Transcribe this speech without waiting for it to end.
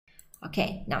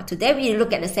Okay, now today we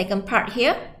look at the second part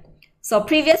here. So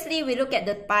previously we looked at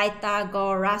the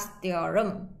Pythagoras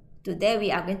Theorem. Today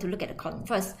we are going to look at the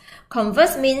converse.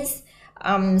 Converse means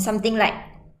something like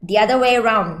the other way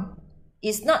around.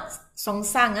 It's not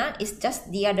songsang, it's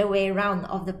just the other way around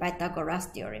of the Pythagoras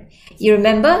Theorem. You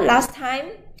remember last time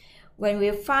when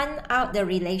we found out the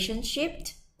relationship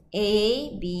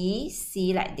A, B,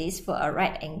 C like this for a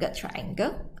right-angled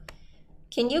triangle?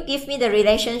 Can you give me the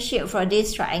relationship for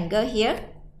this triangle here?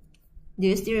 Do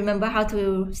you still remember how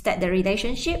to state the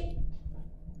relationship?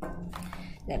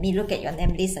 Let me look at your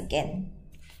name list again.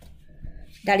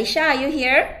 Dalisha, are you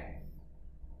here?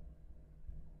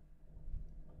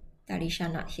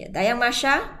 Dalisha not here. Dayang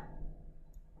Masha?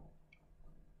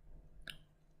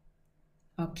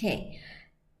 Okay,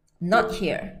 not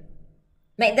here.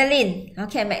 Magdalene.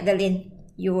 Okay,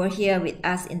 Magdalene, you were here with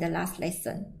us in the last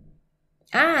lesson.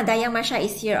 Dayang Masha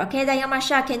is here. Okay, Dayang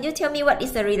Masha, can you tell me what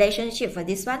is the relationship for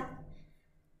this one?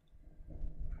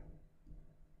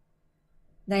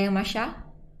 Dayang Masha?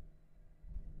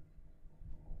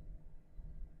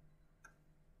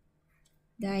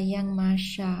 Dayang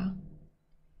Masha,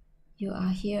 you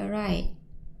are here, right?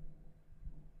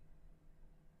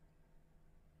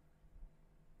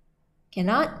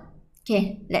 Cannot?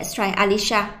 Okay, let's try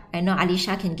Alisha. I know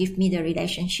Alisha can give me the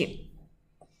relationship.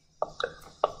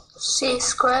 C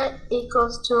squared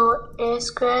equals to A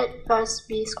squared plus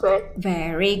B squared.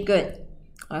 Very good.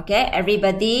 Okay,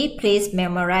 everybody please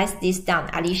memorize this down.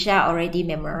 Alisha already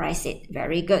memorized it.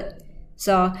 Very good.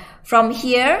 So from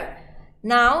here,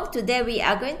 now today we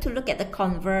are going to look at the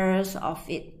converse of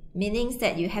it. Meaning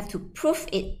that you have to prove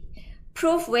it.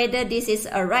 Prove whether this is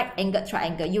a right-angled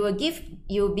triangle. You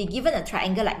will be given a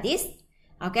triangle like this.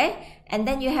 Okay, and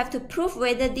then you have to prove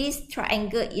whether this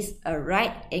triangle is a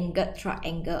right-angled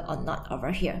triangle or not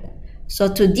over here.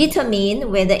 So to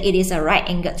determine whether it is a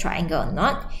right-angled triangle or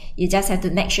not, you just have to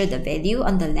make sure the value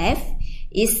on the left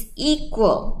is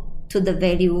equal to the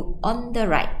value on the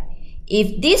right.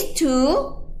 If these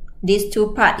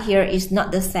two part here is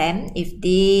not the same, if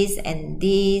this and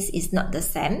this is not the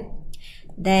same,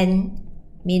 then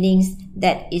means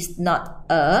that it's not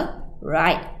a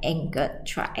right-angled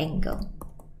triangle.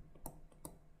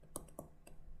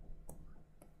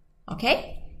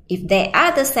 Okay, if they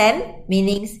are the same,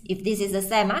 meaning if this is the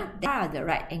same, they are the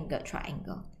right-angled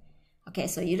triangle. Okay,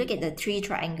 so you look at the three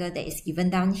triangles that is given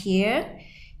down here.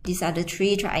 These are the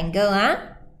three triangles.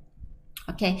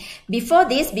 Okay, before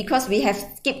this, because we have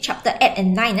skipped chapter 8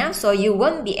 and 9, so you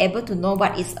won't be able to know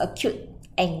what is acute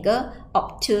angle,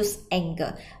 obtuse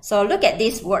angle. So look at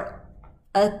this word,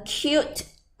 acute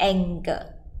angle.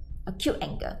 Acute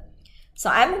angle. So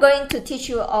I'm going to teach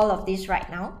you all of this right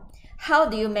now. How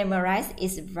do you memorize?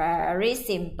 It's very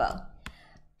simple.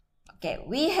 Okay,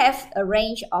 we have a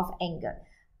range of angle.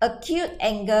 Acute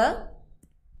angle,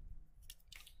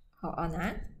 hold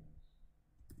on.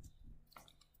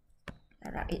 I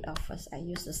write it off first. I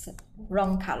used the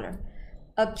wrong color.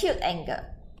 Acute angle.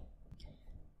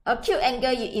 Acute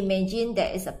angle, you imagine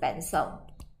there is a pencil.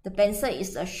 The pencil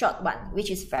is a short one, which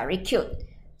is very cute.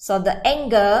 So the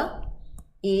angle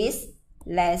is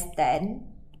less than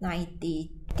 90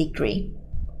 degree.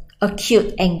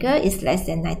 Acute angle is less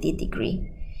than 90 degree.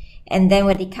 And then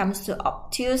when it comes to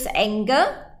obtuse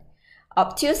angle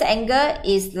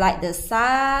is like the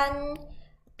sun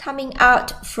coming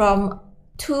out from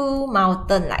two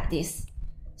mountains like this.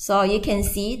 So you can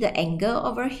see the angle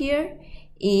over here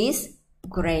is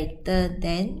greater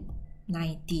than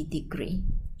 90 degree.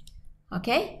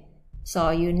 Okay,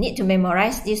 so you need to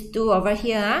memorize these two over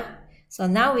here. So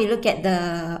now we look at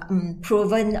the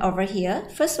proven over here.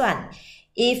 First one,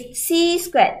 if C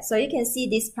squared, so you can see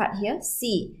this part here,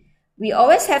 C. We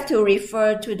always have to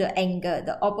refer to the angle,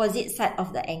 the opposite side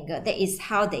of the angle. That is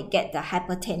how they get the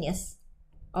hypotenuse,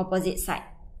 opposite side.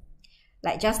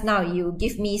 Like just now, you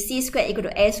give me C squared equal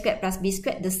to A squared plus B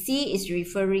squared. The C is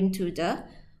referring to the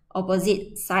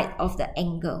opposite side of the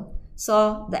angle.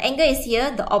 So the angle is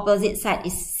here, the opposite side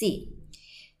is C.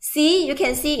 C, you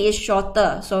can see, is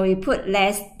shorter, so we put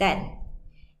less than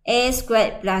A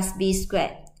squared plus B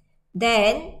squared.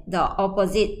 Then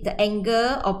the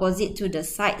angle opposite to the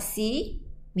side C,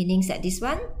 meaning that this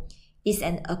one is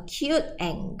an acute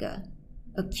angle.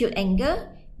 Acute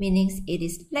angle meaning it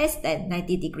is less than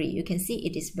 90 degree. You can see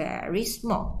it is very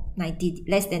small,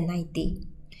 less than 90.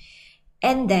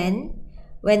 And then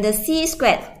when the C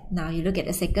squared, now you look at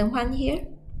the second one here,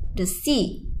 the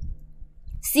C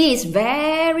is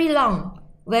very long.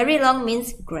 Very long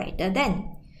means greater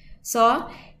than. So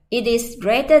it is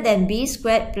greater than B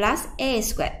squared plus A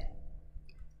squared.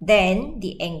 Then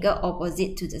the angle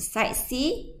opposite to the side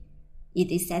C,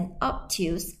 it is an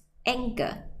obtuse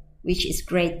angle which is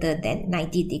greater than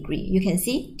 90 degree. You can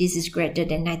see this is greater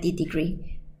than 90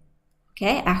 degree.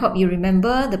 Okay, I hope you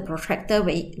remember the protractor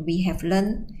we have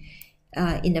learned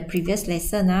in the previous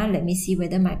lesson. Let me see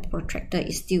whether my protractor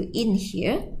is still in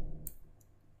here.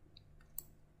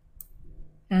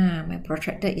 My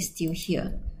protractor is still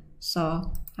here.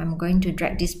 So I'm going to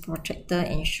drag this protractor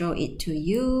and show it to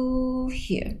you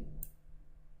here.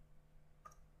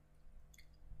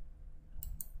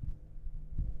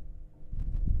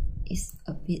 It's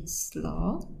a bit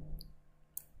slow.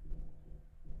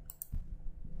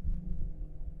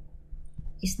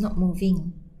 It's not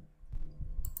moving.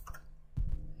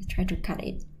 I try to cut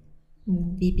it.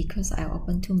 Maybe because I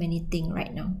opened too many things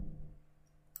right now.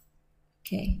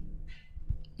 Okay,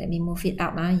 let me move it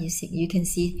up. You can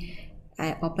see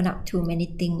I open up too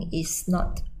many things. It's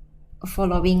not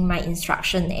following my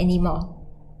instruction anymore.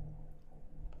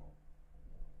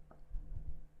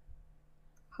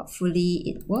 Hopefully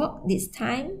it worked this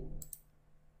time.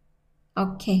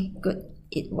 Okay, good,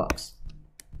 it works.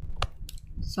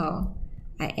 So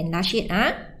I enlarge it.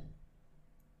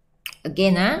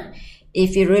 Again,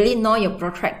 if you really know your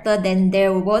protractor, then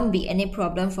there won't be any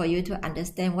problem for you to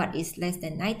understand what is less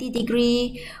than 90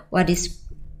 degree, what is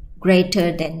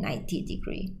greater than 90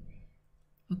 degree.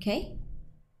 Okay.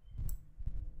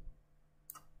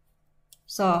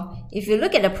 So if you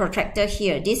look at the protractor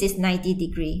here, this is 90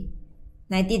 degree.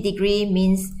 90 degree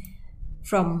means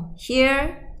from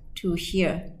here to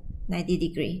here, 90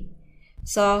 degree.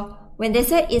 So when they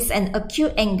say it's an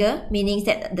acute angle, meaning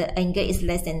that the angle is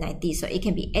less than 90. So it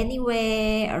can be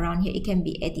anywhere around here. It can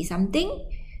be 80 something,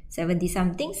 70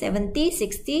 something, 70,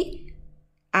 60,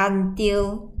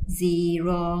 until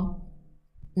 0.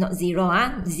 Not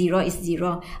 0, 0 is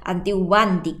 0, until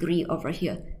 1 degree over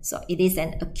here. So it is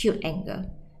an acute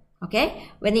angle. Okay,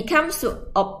 when it comes to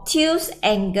obtuse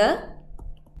angle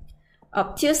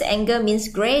means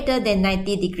greater than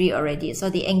 90 degree already. So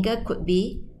the angle could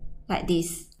be like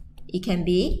this. It can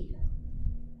be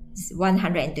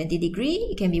 120 degree,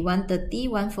 it can be 130,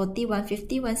 140,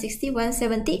 150, 160,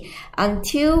 170,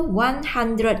 until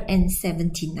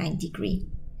 179 degree.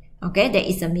 Okay, that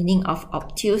is the meaning of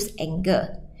obtuse angle.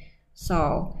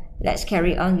 So let's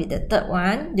carry on with the third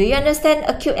one. Do you understand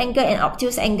acute angle and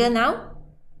obtuse angle now?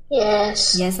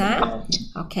 Yes. Yes,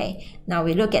 Okay. Now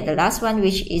we look at the last one,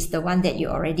 which is the one that you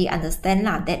already understand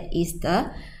now. That is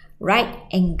the right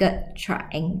angled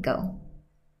triangle.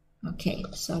 Okay,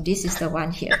 so this is the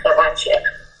one here.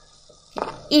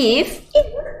 If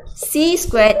c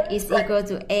squared is equal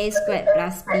to a squared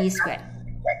plus b squared.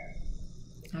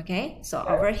 Okay, so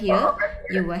over here,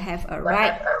 you will have a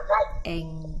right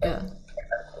angle.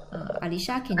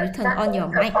 Alicia, can you turn on your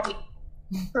mic?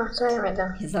 Oh, sorry,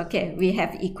 madam. It's okay, we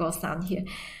have equal sound here.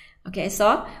 Okay,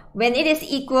 so when it is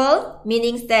equal,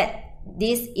 meaning that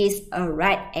this is a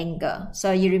right angle.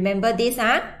 So you remember this,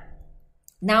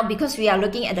 Now, because we are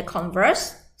looking at the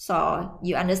converse, so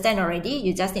you understand already,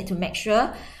 you just need to make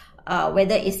sure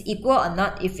whether it's equal or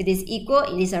not. If it is equal,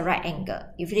 it is a right angle.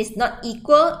 If it is not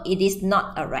equal, it is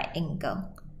not a right angle.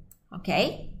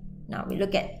 Okay, now we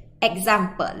look at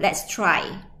example. Let's try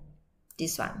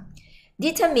this one.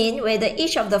 Determine whether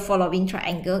each of the following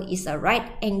triangle is a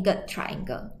right angled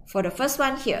triangle. For the first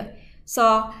one here.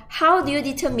 So how do you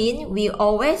determine? We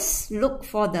always look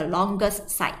for the longest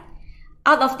side.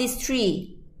 Out of these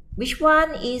three, which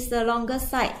one is the longest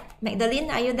side? Magdalene,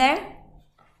 are you there?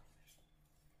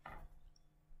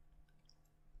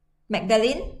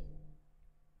 Magdalene?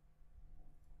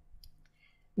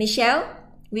 Michelle,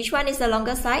 which one is the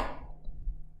longest side?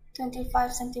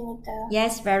 25 centimeter.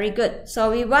 Yes, very good. So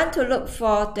we want to look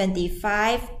for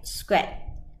 25 squared.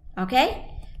 Okay?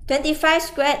 25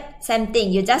 squared, same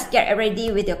thing. You just get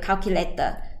ready with your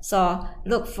calculator. So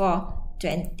look for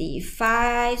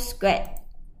 25 squared.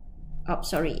 Oh,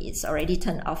 sorry, it's already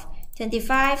turned off.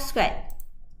 25 squared.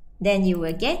 Then you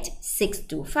will get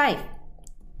 625.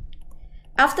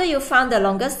 After you found the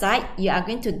longest side, you are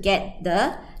going to get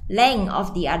the length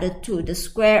of the other two, the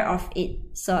square of it.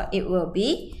 So it will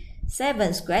be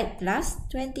 7 squared plus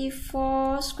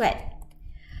 24 squared.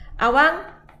 Awang,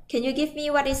 can you give me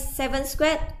what is 7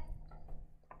 squared?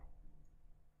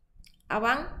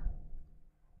 Awang?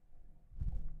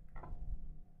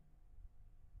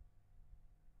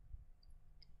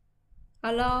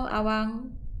 Hello,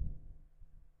 Awang.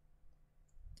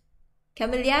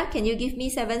 Camelia, can you give me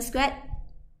 7 squared?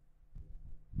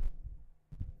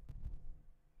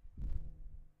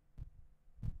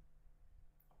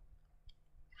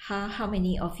 How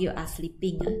many of you are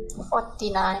sleeping?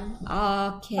 49.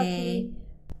 Okay.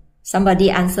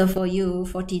 Somebody answer for you.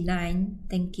 49.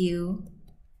 Thank you.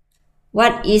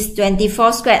 What is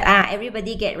 24 squared?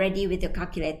 Everybody get ready with your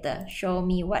calculator. Show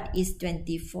me what is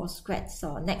 24 squared.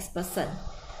 So next person.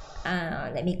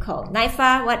 Let me call.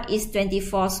 Naifa, what is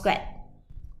 24 squared?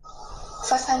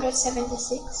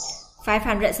 576.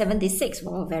 576.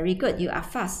 Wow, very good. You are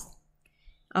fast.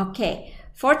 Okay.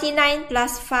 49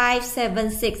 plus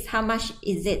 576. How much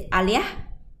is it, Alia?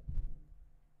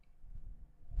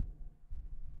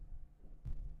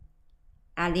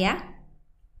 Alia?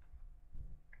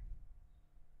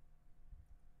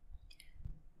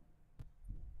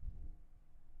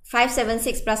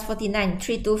 $576 plus 49,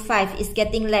 325 is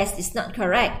getting less. It's not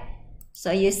correct.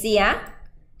 So you see,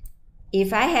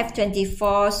 if I have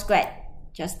 24 squared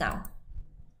just now,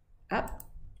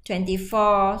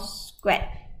 24 squared,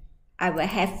 I will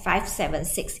have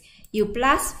 576. You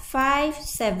plus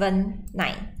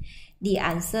 579. The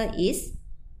answer is,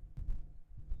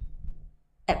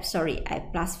 sorry, I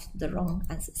plus the wrong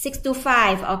answer.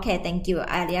 625. Okay, thank you.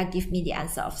 Alia, give me the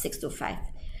answer of 625.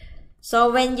 So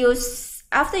when you,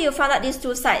 after you found out these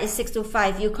two sides is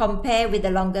 625, you compare with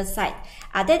the longer side.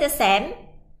 Are they the same?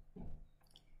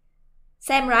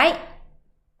 Same, right?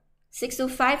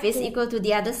 625 is equal to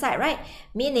the other side, right?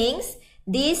 Meaning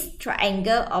this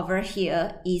triangle over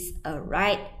here is a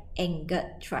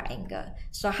right-angled triangle.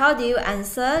 So how do you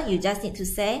answer? You just need to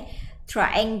say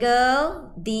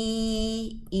triangle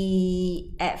DEF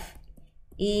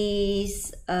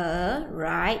is a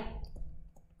right-angled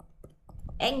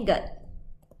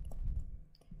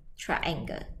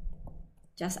triangle.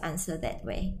 Just answer that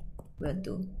way. Will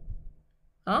do.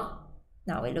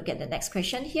 Now we look at the next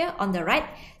question here on the right.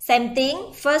 Same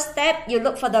thing. First step, you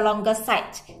look for the longest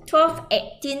side. 12,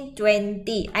 18,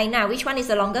 20. Aina, which one is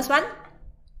the longest one?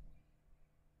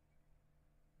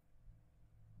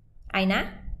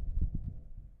 Aina?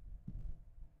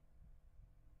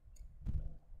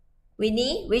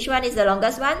 Winnie, which one is the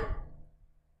longest one?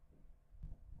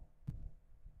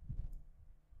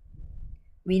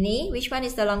 Winnie, which one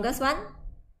is the longest one?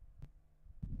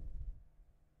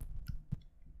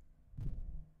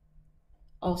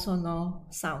 Also no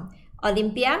sound.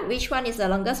 Olympia, which one is the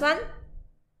longest one?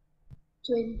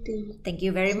 20. Thank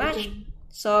you very much.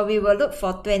 So we will look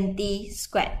for 20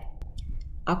 squared.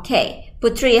 Okay.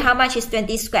 Putri, how much is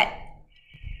 20 squared?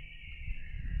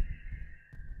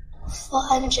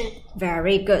 400.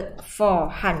 Very good.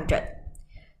 400.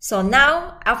 So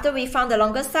now, after we found the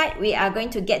longest side, we are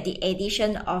going to get the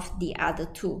addition of the other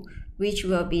two, which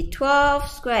will be 12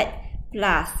 squared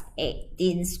plus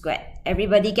 18 squared.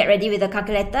 Everybody get ready with the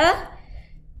calculator.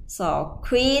 So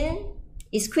Queen,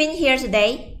 is Queen here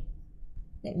today?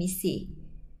 Let me see.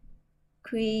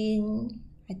 Queen,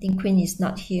 I think Queen is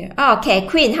not here. Oh, okay,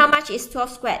 Queen, how much is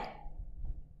 12 squared?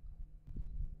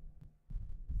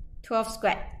 12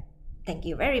 squared. Thank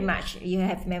you very much. You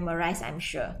have memorized, I'm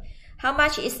sure. How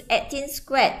much is 18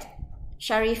 squared?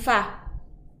 Sharifa.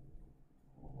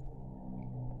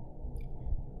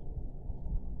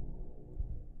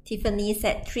 Tiffany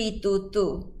said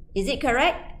 322. Is it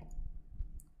correct?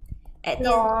 18,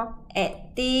 No.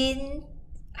 18.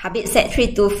 Habib said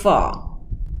 324.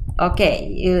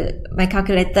 Okay, my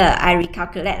calculator, I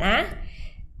recalculate.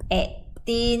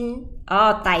 18.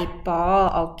 Oh, typo.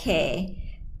 Okay.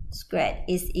 Squared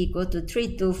is equal to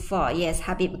 324. Yes,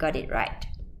 Habib got it right.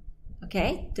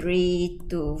 Okay,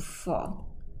 324.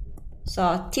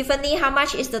 So, Tiffany, how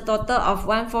much is the total of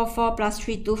 144 plus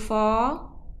 324?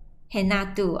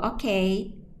 Henna 2.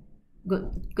 Okay.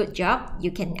 Good job.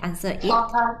 You can answer it.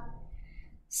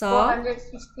 So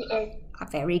 468.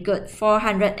 Very good.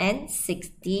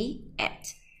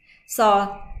 468.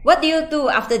 So what do you do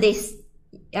after this?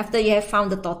 After you have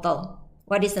found the total,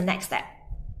 what is the next step?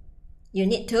 You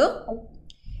need to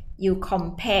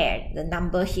compare the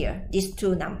number here. These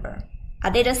two numbers.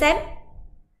 Are they the same?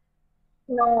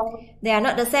 No. They are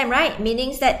not the same, right?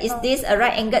 Meaning that is this a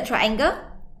right-angled triangle?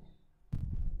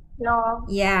 No.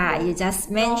 Yeah, you just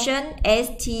mentioned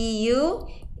STU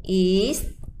is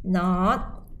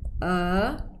not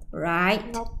a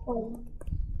right-angled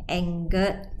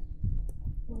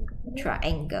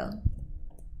triangle.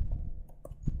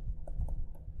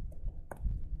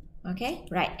 Okay,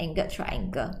 right-angled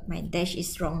triangle. My dash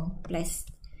is wrong place.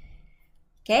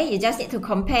 Okay, you just need to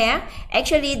compare.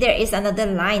 Actually, there is another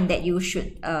line that you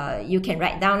should you can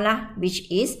write down lah,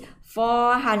 which is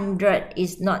 400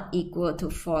 is not equal to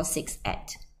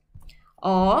 468.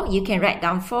 Or you can write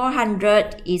down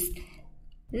 400 is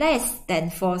less than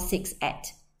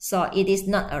 468. So it is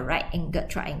not a right-angled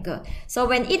triangle. So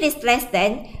when it is less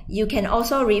than, you can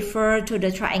also refer to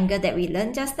the triangle that we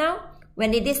learned just now.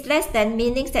 When it is less than,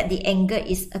 meaning that the angle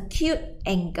is acute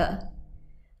angle.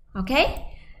 Okay?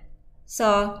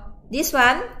 So this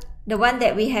one, The one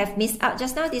that we have missed out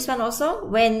just now, this one also.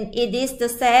 When it is the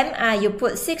same, you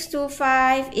put 6 to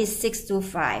 5 is 6 to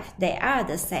 5. They are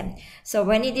the same. So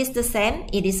when it is the same,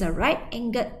 it is a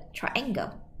right-angled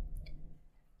triangle.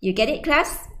 You get it,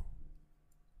 class?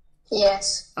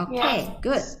 Yes. Okay, Yeah.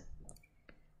 good.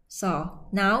 So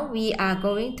now we are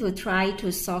going to try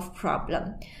to solve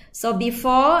problem. So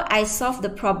before I solve the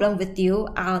problem with you,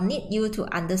 I'll need you to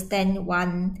understand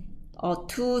one or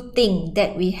two things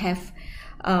that we have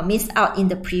missed out in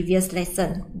the previous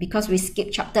lesson because we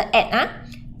skipped chapter 8.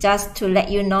 Just to let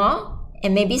you know,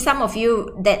 and maybe some of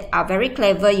you that are very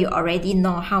clever, you already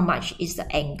know how much is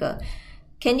the angle.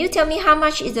 Can you tell me how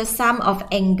much is the sum of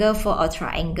angle for a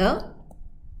triangle?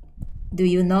 Do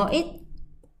you know it?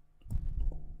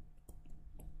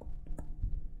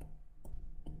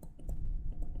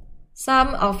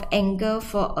 Sum of angle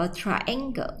for a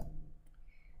triangle.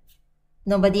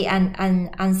 Nobody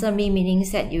answer me, meaning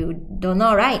that you don't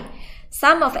know, right?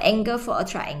 Sum of angle for a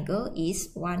triangle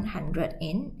is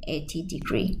 180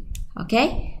 degree.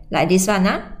 Okay, like this one.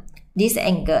 This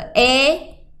angle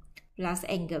A plus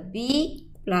angle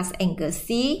B plus angle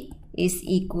C is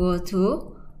equal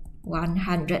to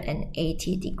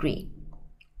 180 degree.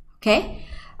 Okay,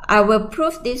 I will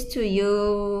prove this to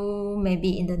you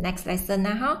maybe in the next lesson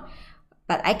now.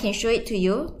 But I can show it to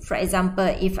you. For example,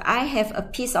 if I have a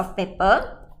piece of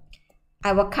paper,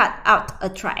 I will cut out a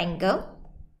triangle.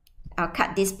 I'll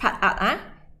cut this part out.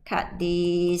 Cut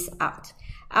this out.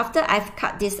 After I've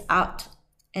cut this out,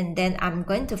 and then I'm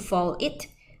going to fold it.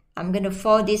 I'm going to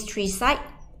fold these three sides.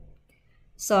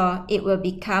 So it will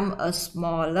become a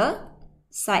smaller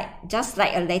side, just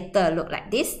like a letter, look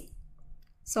like this.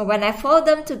 So when I fold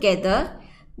them together,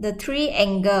 the three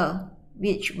angles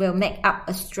which will make up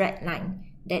a straight line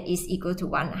that is equal to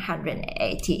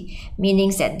 180,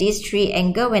 meaning that these three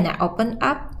angles, when I open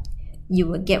up, you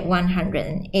will get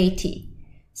 180.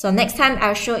 So next time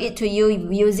I'll show it to you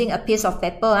using a piece of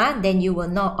paper, then you will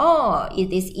know, oh,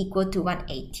 it is equal to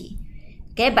 180.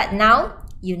 Okay, but now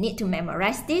you need to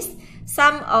memorize this.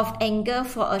 Sum of angle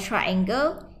for a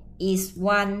triangle is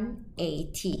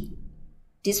 180.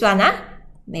 This one,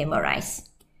 memorize.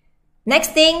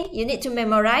 Next thing you need to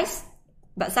memorize,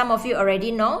 but some of you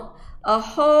already know, a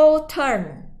whole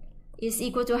turn is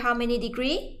equal to how many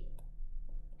degree?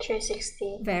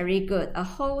 360. Very good. A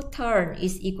whole turn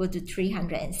is equal to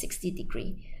 360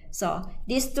 degree. So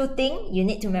these two things you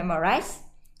need to memorize.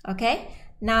 Okay.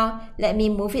 Now let me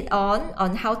move it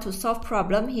on how to solve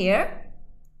problem here.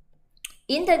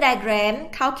 In the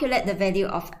diagram, calculate the value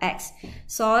of x.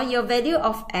 So your value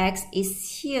of x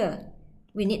is here.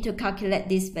 We need to calculate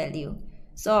this value.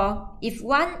 So if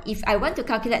I want to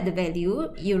calculate the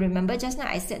value, you remember just now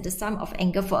I said the sum of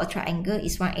angle for a triangle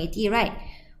is 180, right?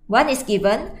 One is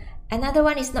given, another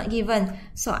one is not given.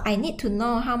 So I need to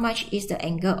know how much is the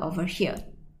angle over here.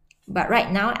 But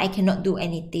right now I cannot do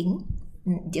anything.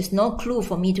 There's no clue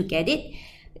for me to get it.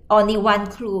 Only one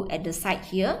clue at the side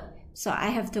here. So I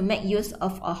have to make use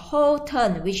of a whole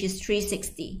turn, which is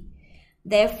 360.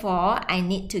 Therefore, I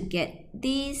need to get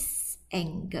this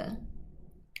angle.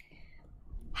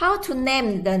 How to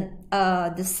name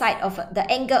the side of the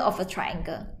angle of a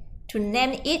triangle? To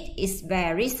name it is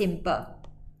very simple.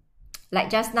 Like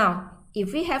just now,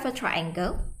 if we have a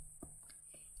triangle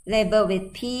labeled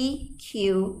with P,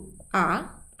 Q, R,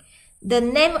 the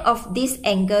name of this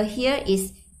angle here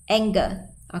is angle.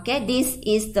 Okay, this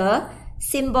is the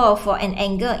symbol for an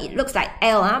angle. It looks like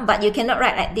L, but you cannot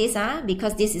write like this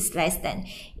because this is less than.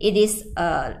 It is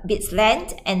a bit's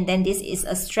length, and then this is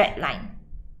a straight line.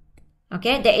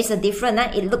 Okay, there is a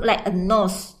difference. It looks like a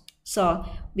nose. So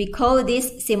we call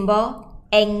this symbol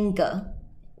angle.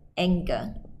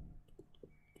 Angle.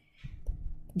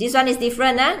 This one is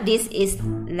different. This is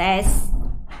less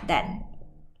than.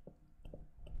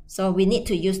 So we need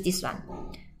to use this one.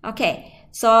 Okay,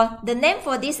 so the name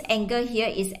for this angle here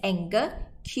is angle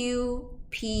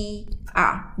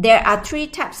QPR. There are three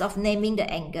types of naming the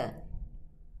angle.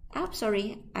 Oh,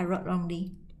 sorry, I wrote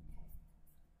wrongly.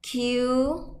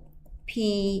 QPR.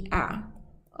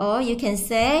 Or you can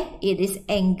say it is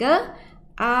angle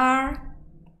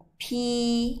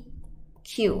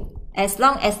RPQ, as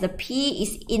long as the P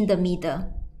is in the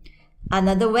middle.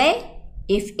 Another way,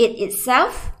 if it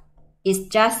itself is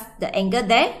just the angle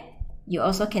there, you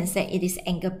also can say it is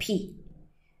angle P.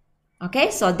 Okay,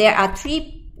 so there are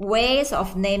three ways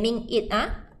of naming it,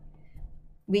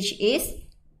 which is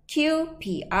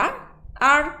QPR,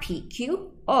 RPQ,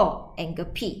 or angle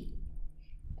P.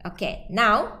 Okay,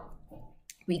 now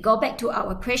we go back to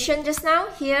our question just now,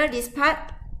 here, this part.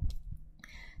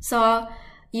 So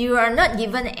you are not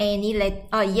given any letter.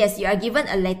 Oh yes, you are given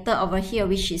a letter over here,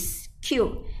 which is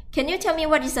Q. Can you tell me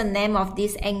what is the name of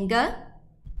this angle?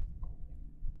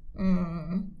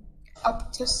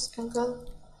 Obtuse angle.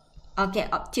 Okay,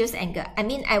 obtuse angle. I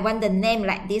mean, I want the name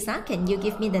like this. Can you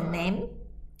give me the name?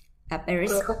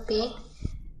 Angle P.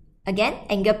 Again,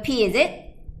 angle P, is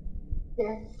it?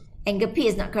 Yeah. Angle P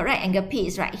is not correct. Angle P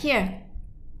is right here.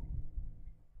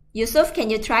 Yusuf, can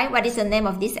you try? What is the name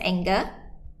of this angle?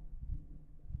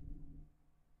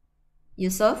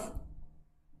 Yusuf?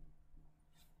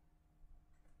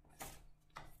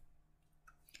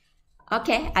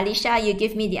 Okay, Alicia, you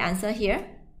give me the answer here.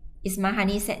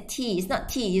 Ismahani said T. It's not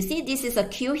T. You see, this is a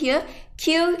Q here.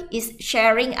 Q is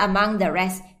sharing among the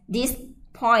rest. This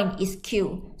point is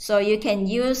Q. So you can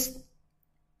use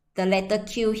the letter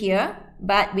Q here,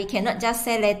 but we cannot just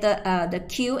say the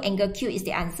Q, angle Q is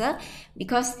the answer,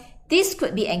 because this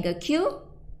could be angle Q.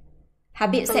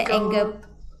 Habib said angle.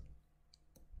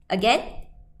 Again?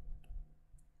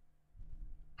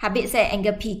 Habib said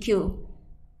angle PQ.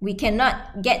 We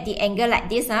cannot get the angle like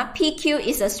this. PQ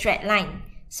is a straight line.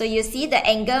 So you see the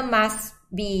angle must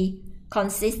be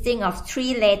consisting of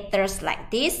 3 letters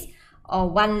like this, or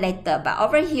 1 letter. But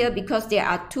over here, because there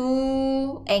are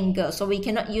 2 angles, so we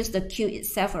cannot use the Q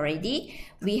itself already.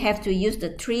 We have to use the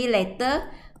 3 letter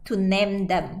to name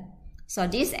them. So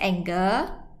this angle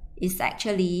is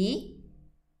actually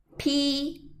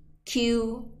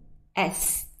PQS.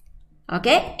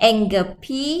 Okay, angle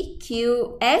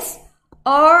PQS,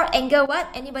 or angle what?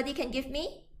 Anybody can give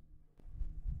me?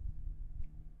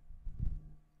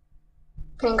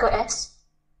 Angle S.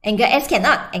 Angle S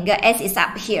cannot. Angle S is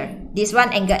up here. This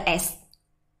one, angle S.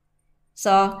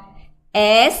 So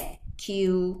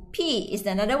SQP is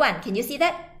another one. Can you see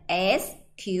that?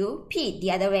 SQP,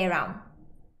 the other way around.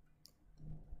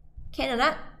 Can or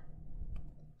not?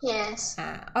 Yes.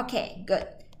 Okay, good.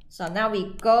 So now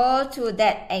we go to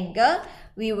that angle.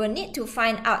 We will need to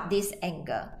find out this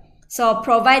angle. So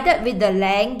provided with the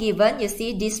length given, you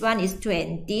see this one is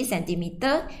 20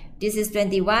 centimeter, this is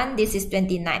 21, this is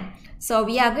 29. So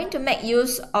we are going to make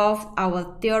use of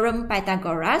our theorem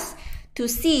Pythagoras to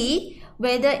see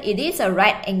whether it is a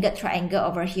right angled triangle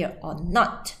over here or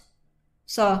not.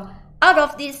 So out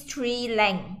of these 3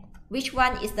 lengths, which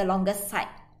one is the longest side?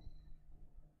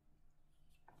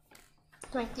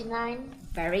 29.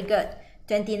 Very good.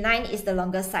 29 is the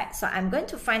longest side. So I'm going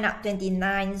to find out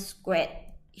 29 squared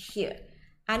here.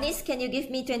 Anis, can you give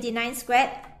me 29 squared?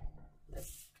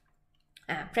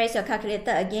 Press your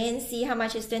calculator again. See how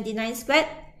much is 29 squared?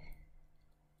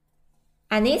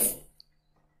 Anis?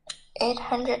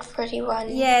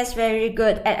 841. Yes, very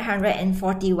good.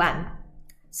 841.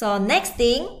 So next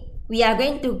thing, we are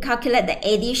going to calculate the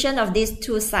addition of these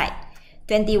 2 sides.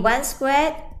 21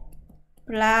 squared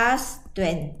plus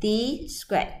 20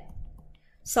 squared.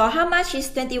 So how much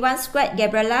is 21 squared,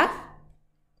 Gabriela?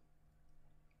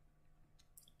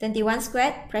 21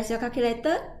 squared, press your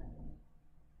calculator.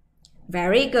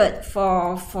 Very good,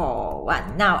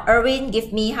 441. Now, Erwin,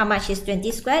 give me how much is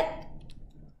 20 squared?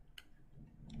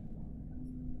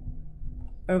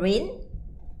 Erwin?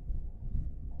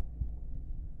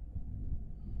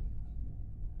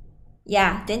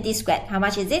 Yeah, 20 squared. How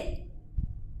much is it?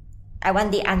 I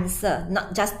want the answer,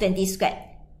 not just 20 squared.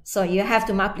 So you have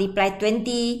to multiply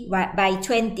 20 by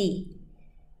 20.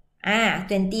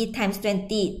 20 times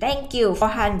 20. Thank you,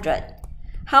 400.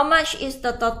 How much is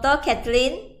the total,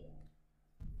 Kathleen?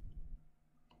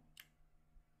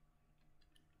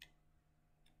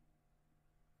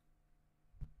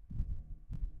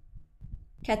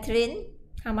 Kathleen,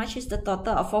 how much is the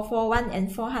total of 441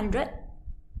 and 400?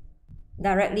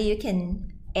 Directly you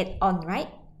can add on, right?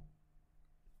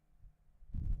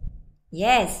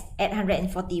 Yes,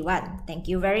 841. Thank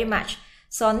you very much.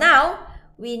 So now,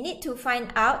 we need to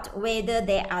find out whether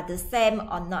they are the same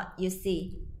or not, you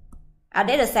see. Are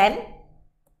they the same?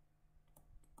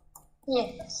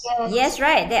 Yes. Yes,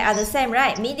 right. They are the same,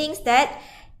 right? Meaning that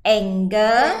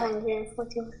angle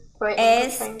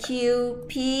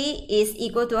SQP is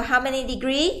equal to how many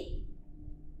degree?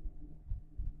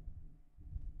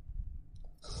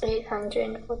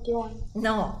 841.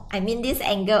 No, I mean this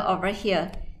angle over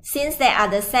here. Since they are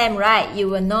the same, right, you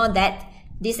will know that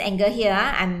this angle here,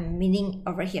 I'm meaning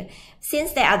over here.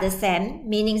 Since they are the same,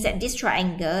 meaning that this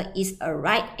triangle is a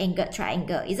right angle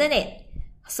triangle, isn't it?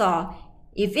 So,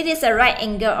 if it is a right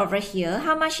angle over here,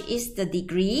 how much is the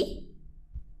degree?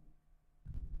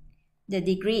 The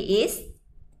degree is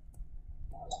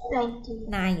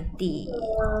 90.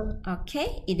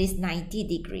 Okay, it is 90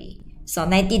 degree. So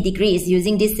 90 degree is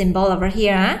using this symbol over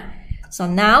here. So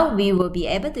now we will be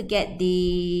able to get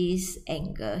this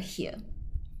angle here.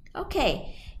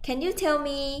 Okay, can you tell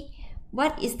me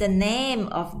What is the name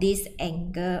of this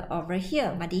angle over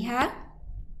here, Madiha?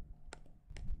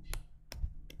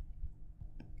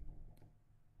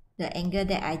 The angle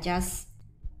that I just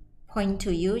point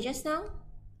to you just now.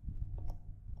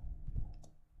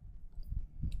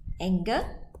 Angle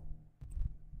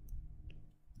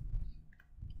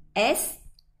S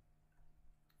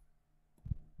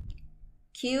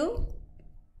Q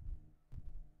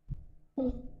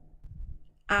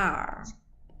R.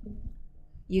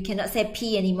 You cannot say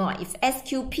P anymore. If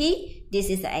SQP, this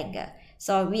is the angle.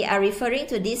 So we are referring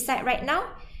to this side right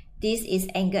now. This is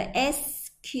angle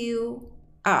SQR.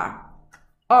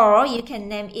 Or you can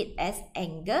name it as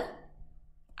angle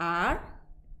RQS.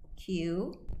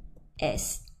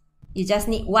 You just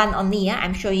need one only.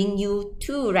 I'm showing you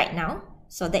two right now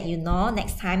so that you know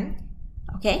next time.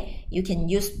 Okay, you can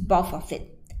use both of it.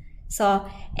 So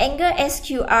angle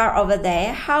SQR over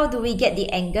there, how do we get the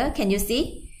angle? Can you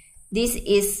see? This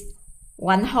is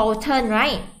one whole turn,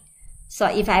 right? So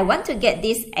if I want to get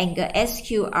this angle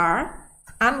SQR,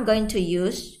 I'm going to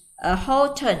use a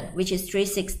whole turn, which is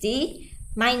 360,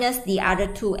 minus the other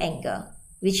two angle,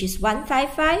 which is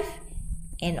 155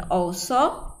 and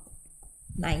also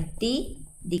 90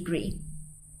 degree.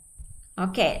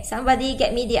 Okay, somebody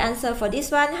get me the answer for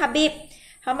this one, Habib.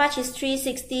 How much is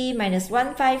 360 minus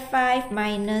 155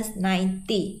 minus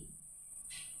 90?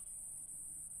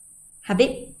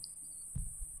 Habib?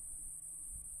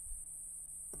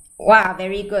 Wow,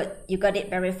 very good. You got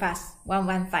it very fast.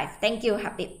 115. Thank you,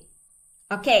 Habib.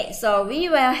 Okay, so we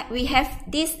have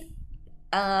this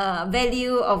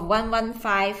value of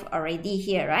 115 already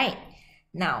here, right?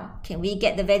 Now, can we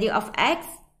get the value of x?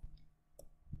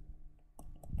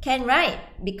 Can, right?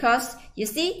 Because you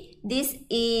see, this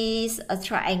is a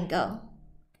triangle.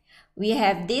 We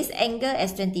have this angle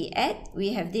as 28.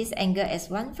 We have this angle as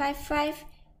 155.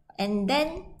 And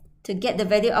then to get the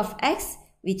value of x,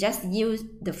 we just use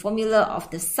the formula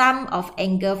of the sum of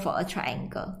angle for a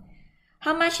triangle.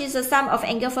 How much is the sum of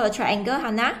angle for a triangle,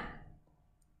 Hannah?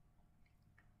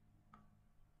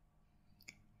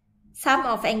 Sum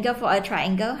of angle for a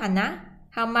triangle, Hannah.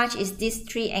 How much is this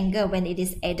three angle when it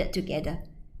is added together?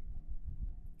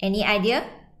 Any idea?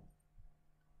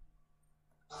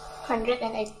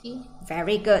 180.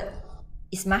 Very good.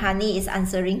 Ismahani is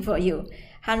answering for you.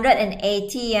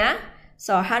 180, yeah?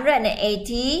 So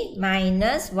 180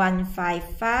 minus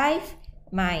 155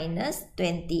 minus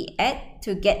 28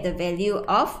 to get the value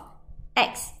of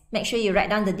x. Make sure you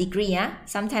write down the degree, yeah?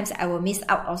 Sometimes I will miss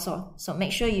out also. So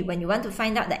make sure when you want to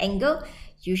find out the angle,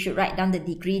 you should write down the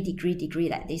degree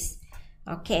like this.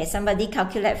 Okay, somebody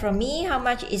calculate for me. How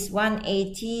much is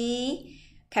 180?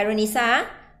 Karunisa,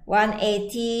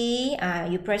 180.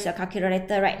 You press your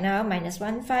calculator right now. Minus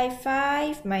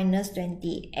 155 minus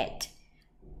 28.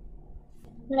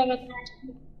 Negative.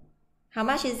 How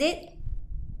much is it?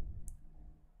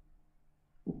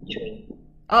 3.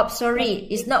 Oh, sorry.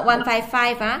 It's not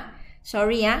 155.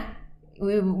 Sorry.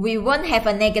 We won't have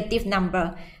a negative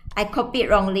number. I copied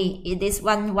wrongly. It is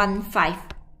 115.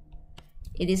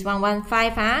 It is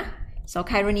 115. So,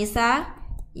 Kairunisa,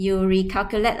 you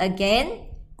recalculate again.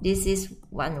 This is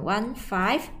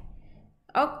 115.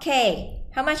 Okay.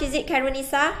 How much is it,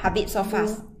 Kairunisa? Habib so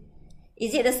fast.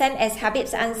 Is it the same as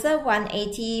Habib's answer?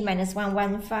 180 minus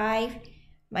 115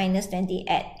 minus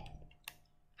 28.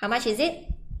 How much is it?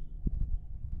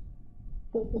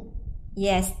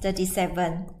 Yes,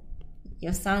 37.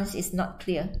 Your sound is not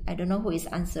clear. I don't know who is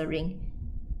answering.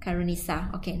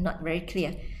 Karunisa. Okay, not very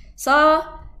clear. So,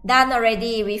 done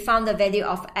already. We found the value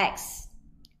of x.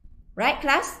 Right,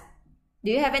 class?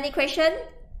 Do you have any question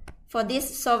for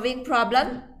this solving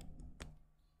problem?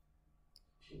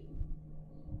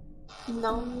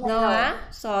 No. No,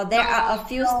 So there are a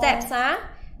few steps.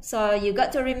 So you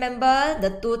got to remember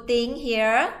the two things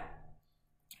here.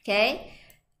 Okay.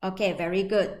 Okay, very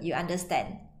good. You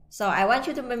understand. So I want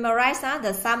you to memorize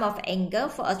the sum of angle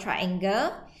for a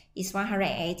triangle is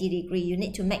 180 degrees. You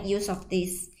need to make use of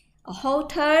this. A whole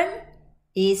turn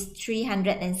is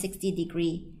 360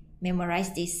 degrees.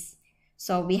 Memorize this.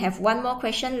 So we have one more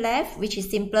question left, which is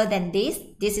simpler than this.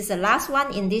 This is the last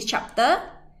one in this chapter.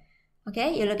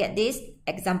 Okay, you look at this.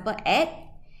 Example 8.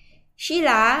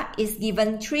 Sheila is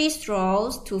given 3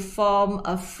 straws to form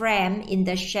a frame in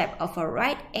the shape of a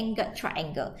right-angled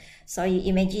triangle. So you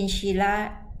imagine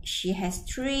Sheila, she has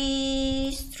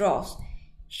 3 straws.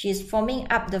 She's forming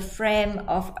up the frame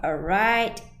of a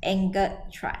right-angled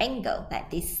triangle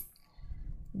like this.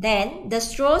 Then the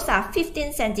straws are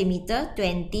 15 cm,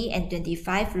 20 and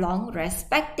 25 long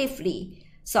respectively.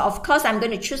 So of course I'm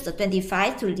going to choose the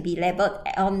 25 to be labeled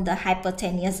on the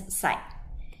hypotenuse side.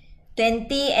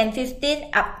 20 and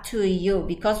 15, up to you,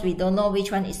 because we don't know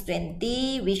which one is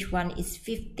 20, which one is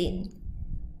 15.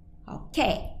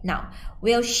 Okay, now,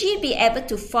 will she be able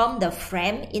to form the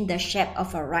frame in the shape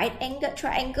of a right-angled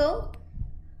triangle?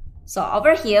 So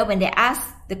over here, when they ask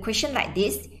the question like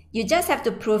this, you just have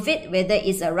to prove it whether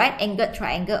it's a right-angled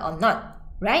triangle or not,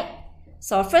 right?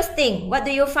 So first thing, what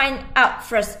do you find out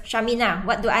first? Shamina,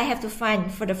 what do I have to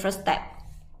find for the first step?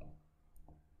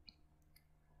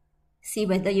 See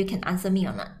whether you can answer me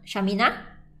or not. Shamina?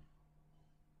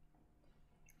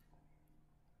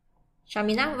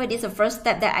 Shamina, what is the first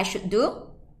step that I should do?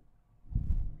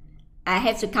 I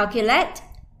have to calculate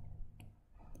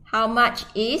how much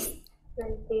is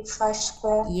 25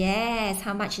 squared. Yes,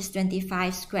 how much is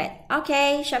 25 squared?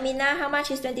 Okay, Shamina, how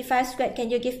much is 25 squared? Can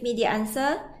you give me the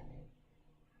answer?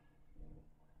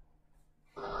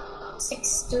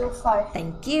 625.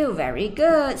 Thank you, very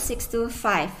good,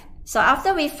 625. So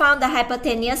after we found the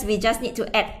hypotenuse, we just need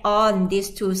to add on these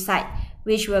two sides,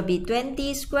 which will be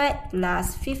 20 squared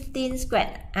plus 15 squared.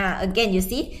 Again, you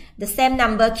see, the same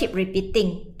number keep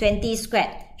repeating, 20 squared.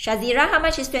 Shazira, how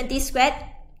much is 20 squared?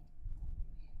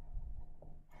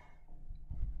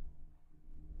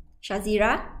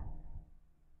 Shazira?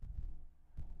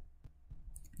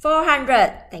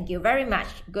 400. Thank you very much.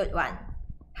 Good one.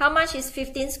 How much is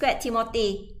 15 squared,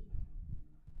 Timothy?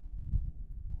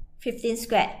 15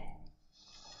 squared.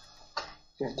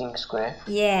 15 squared.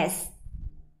 Yes.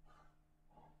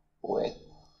 Wait.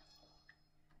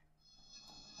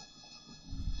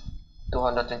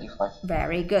 225.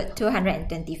 Very good.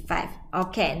 225.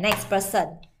 Okay, next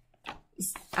person.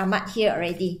 Is Ahmad here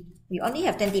already? We only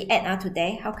have 28 now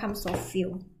today. How come so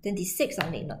few? 26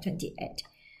 only, not 28.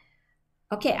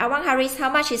 Okay, Awang Haris, how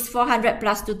much is 400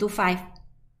 plus 225?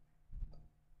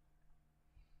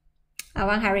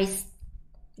 Awang Haris,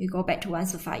 we go back to one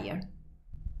Sophia.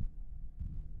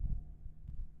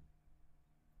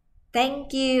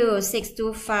 Thank you,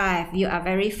 625. You are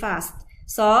very fast.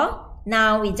 So,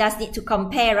 now we just need to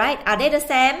compare, right? Are they the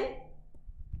same?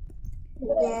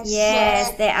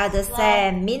 Yes, they are the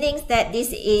same. Meaning that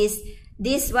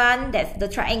this one, that the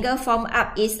triangle formed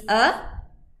up is a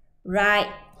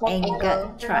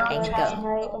right-angled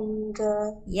triangle.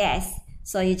 Yes.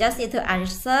 So you just need to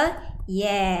answer,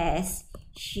 yes,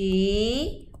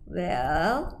 she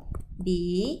will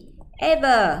be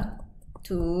able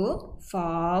to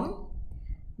form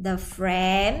the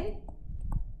frame,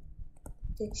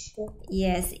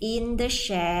 yes, in the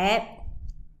shape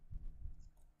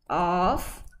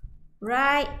of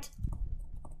right-angled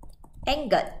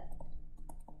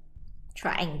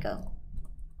triangle.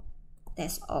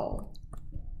 That's all.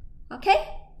 Okay?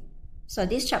 So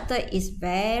this chapter is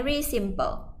very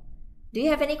simple. Do you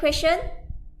have any question?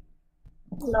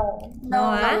 No.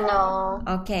 No.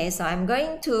 Okay, so I'm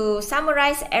going to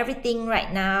summarize everything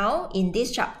right now in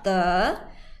this chapter.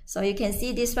 So you can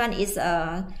see this one is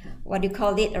what do you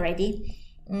call it already?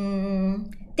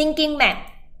 Thinking math.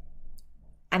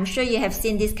 I'm sure you have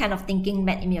seen this kind of thinking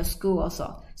math in your school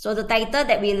also. So the title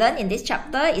that we learn in this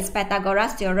chapter is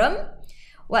Pythagoras Theorem.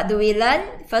 What do we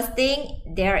learn? First thing,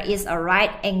 there is a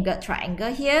right-angled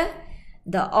triangle here.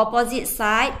 The opposite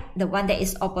side, the one that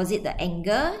is opposite the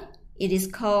angle, it is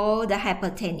called the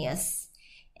hypotenuse.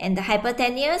 And the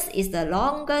hypotenuse is the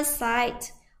longest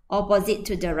side opposite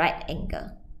to the right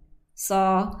angle.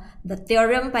 So the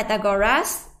theorem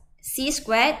Pythagoras, c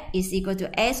squared is equal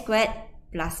to a squared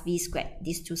plus b squared,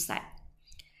 these two sides.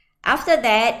 After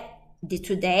that,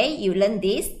 today you learn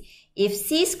this. If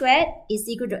c squared is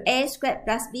equal to a squared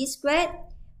plus b squared,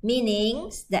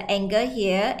 meaning the angle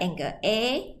here, angle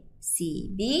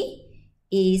ACB,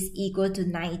 is equal to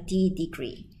 90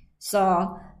 degree.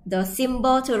 So the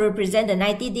symbol to represent the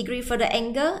 90 degree for the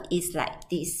angle is like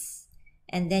this.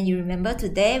 And then you remember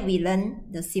today we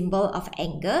learned the symbol of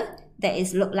angle that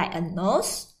is look like a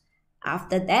nose.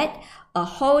 After that, a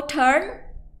whole turn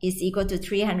is equal to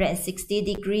 360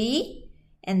 degree.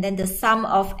 And then the sum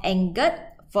of angle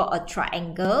for a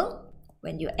triangle,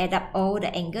 when you add up all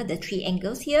the angle, the three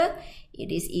angles here,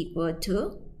 it is equal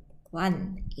to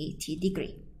 180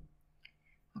 degree.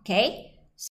 Okay,